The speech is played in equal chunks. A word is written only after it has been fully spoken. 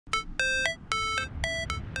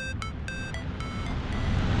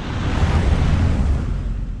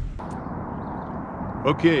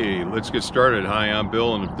Okay, let's get started. Hi, I'm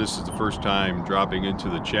Bill, and if this is the first time dropping into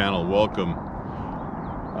the channel, welcome.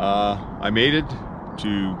 I made it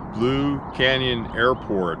to Blue Canyon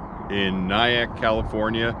Airport in Nyack,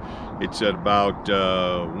 California. It's at about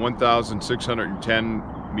 1,610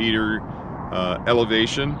 meter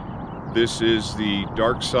elevation. This is the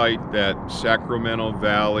dark site that Sacramento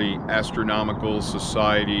Valley Astronomical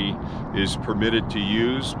Society is permitted to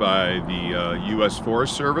use by the U.S.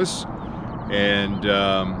 Forest Service. And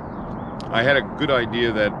I had a good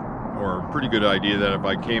idea that, or a pretty good idea that if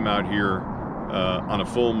I came out here on a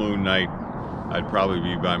full moon night, I'd probably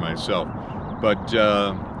be by myself. But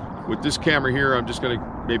with this camera here, I'm just going to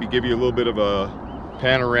maybe give you a little bit of a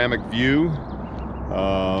panoramic view.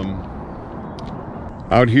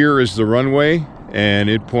 Out here is the runway, and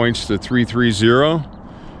it points to 330,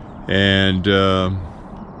 and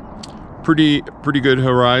pretty good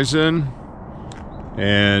horizon.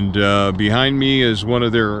 And behind me is one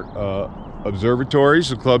of their observatories,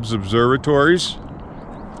 the club's observatories.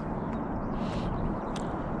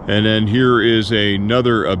 And then here is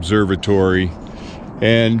another observatory.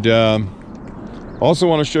 And also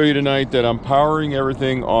want to show you tonight that I'm powering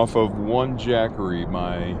everything off of one Jackery,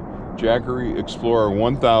 my Jackery Explorer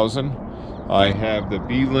 1000. I have the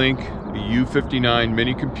B-Link U59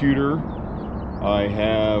 mini computer. I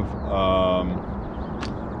have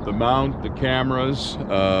the mount, the cameras.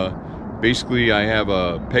 Basically, I have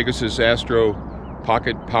a Pegasus Astro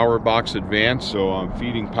Pocket Power Box Advanced, so I'm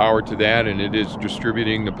feeding power to that, and it is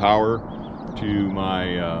distributing the power to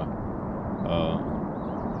my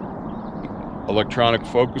electronic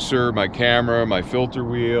focuser, my camera, my filter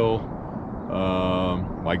wheel,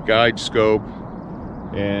 my guide scope,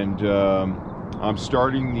 and I'm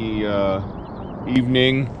starting the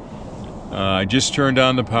evening. I just turned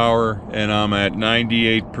on the power and I'm at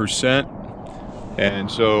 98%, and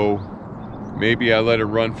so maybe I let it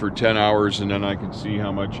run for 10 hours and then I can see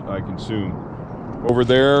how much I consume. Over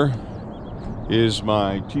there is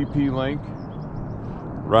my TP-Link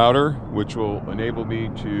router, which will enable me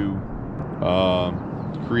to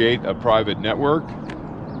create a private network.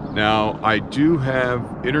 Now, I do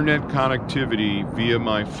have internet connectivity via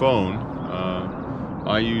my phone.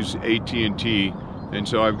 I use AT&T, and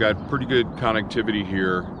so I've got pretty good connectivity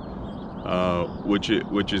here, which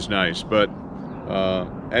is nice. But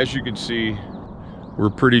as you can see, we're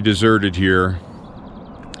pretty deserted here.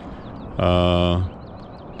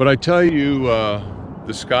 But I tell you,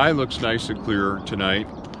 the sky looks nice and clear tonight.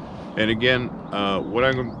 And again, what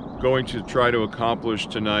I'm going to try to accomplish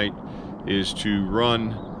tonight is to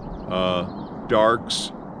run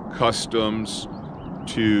darks, customs,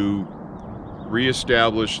 to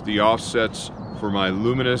reestablish the offsets for my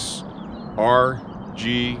luminous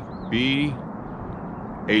RGB,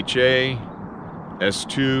 HA,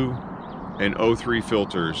 S2, and O3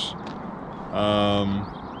 filters.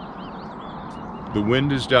 The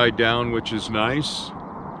wind has died down, which is nice.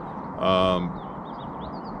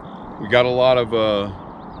 We got a lot of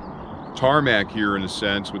tarmac here in a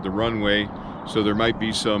sense with the runway, so there might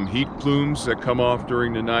be some heat plumes that come off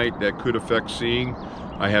during the night that could affect seeing.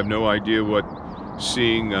 I have no idea what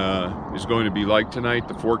seeing is going to be like tonight.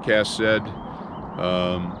 The forecast said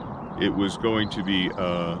it was going to be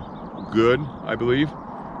good, I believe.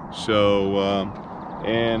 So,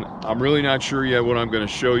 and I'm really not sure yet what I'm going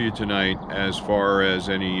to show you tonight as far as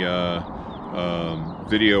any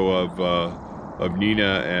video of Nina,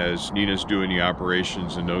 as Nina's doing the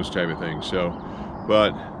operations and those type of things. So,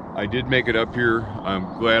 but I did make it up here.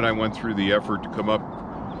 I'm glad I went through the effort to come up.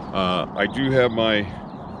 I do have my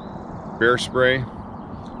bear spray.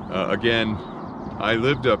 Again, I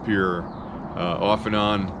lived up here off and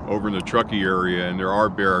on over in the Truckee area, and there are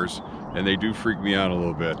bears, and they do freak me out a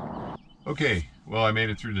little bit. Okay, well, I made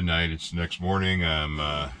it through the night. It's the next morning. I'm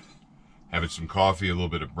having some coffee, a little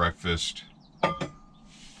bit of breakfast.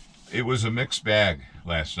 It was a mixed bag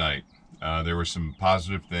last night. There were some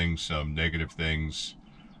positive things, some negative things,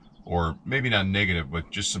 or maybe not negative,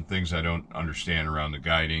 but just some things I don't understand around the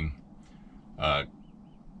guiding.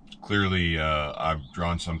 Clearly, I've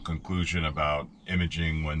drawn some conclusion about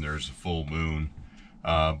imaging when there's a full moon,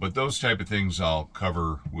 but those type of things I'll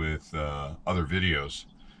cover with other videos.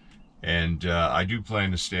 And I do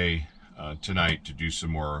plan to stay tonight to do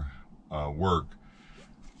some more work.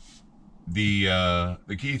 The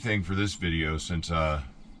key thing for this video, since I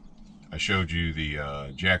showed you the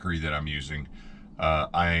Jackery that I'm using,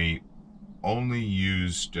 I only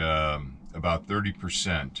used about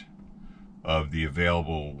 30% of the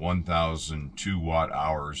available 1,002 watt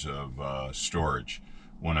hours of storage.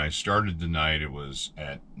 When I started the night, it was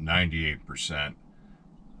at 98%.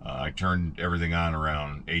 I turned everything on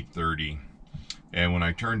around 8:30, And when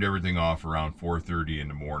I turned everything off around 4:30 in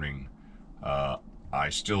the morning, I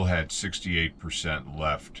still had 68%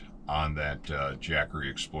 left on that Jackery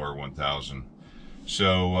Explorer 1000.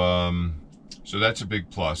 So so that's a big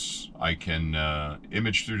plus. I can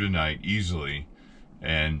image through the night easily,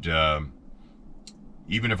 and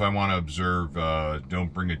even if I want to observe,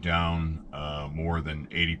 don't bring it down more than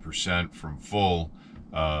 80% from full.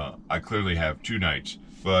 I clearly have 2 nights.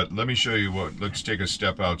 But let me show you what, let's take a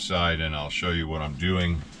step outside and I'll show you what I'm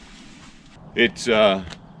doing. It's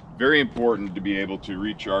very important to be able to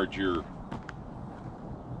recharge your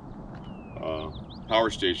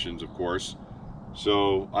power stations, of course.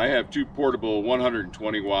 So I have 2 portable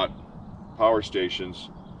 120 watt power stations,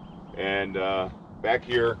 and back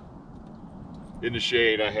here in the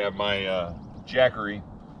shade I have my Jackery,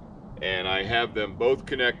 and I have them both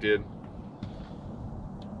connected,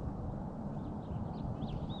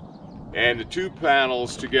 and the 2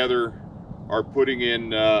 panels together are putting in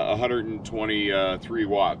 123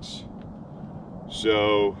 watts.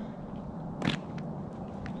 So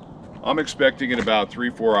I'm expecting in about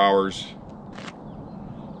 3-4 hours,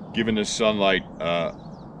 given the sunlight,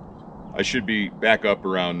 I should be back up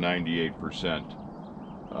around 98%.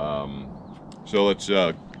 So let's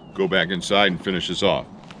go back inside and finish this off.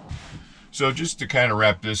 So just to kind of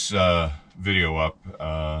wrap this video up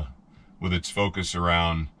with its focus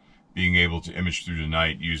around being able to image through the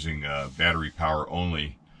night using battery power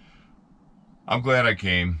only, I'm glad I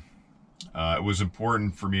came. It was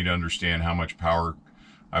important for me to understand how much power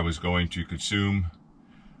I was going to consume.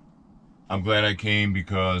 I'm glad I came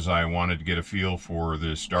because I wanted to get a feel for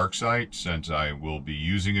this dark site, since I will be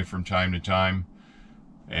using it from time to time,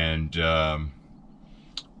 and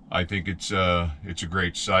I think it's a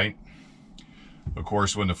great site. Of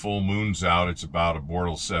course, when the full moon's out, it's about a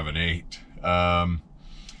Bortle 7/8.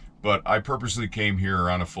 But I purposely came here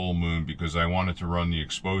on a full moon because I wanted to run the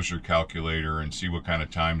exposure calculator and see what kind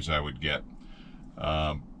of times I would get,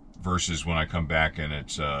 versus when I come back and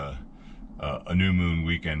it's a new moon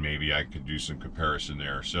weekend. Maybe I could do some comparison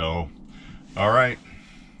there. So, all right,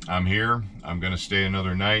 I'm here. I'm going to stay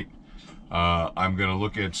another night. I'm going to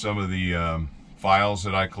look at some of the files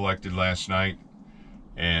that I collected last night,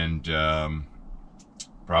 and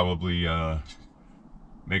probably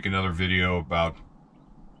make another video about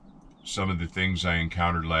some of the things I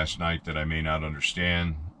encountered last night that I may not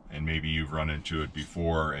understand, and maybe you've run into it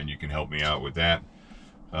before and you can help me out with that.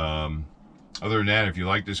 Other than that, if you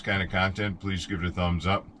like this kind of content, please give it a thumbs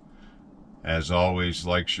up. As always,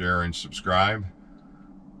 like, share, and subscribe.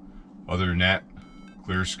 Other than that,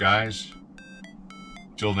 clear skies.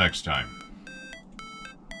 Till next time.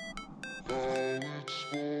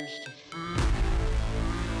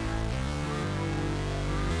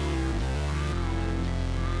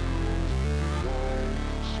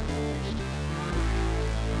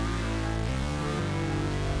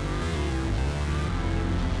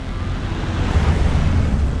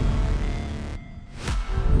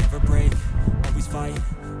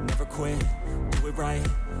 Never quit, do it right,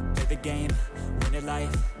 play the game, win it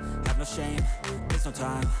life, have no shame, there's no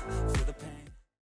time, feel the pain.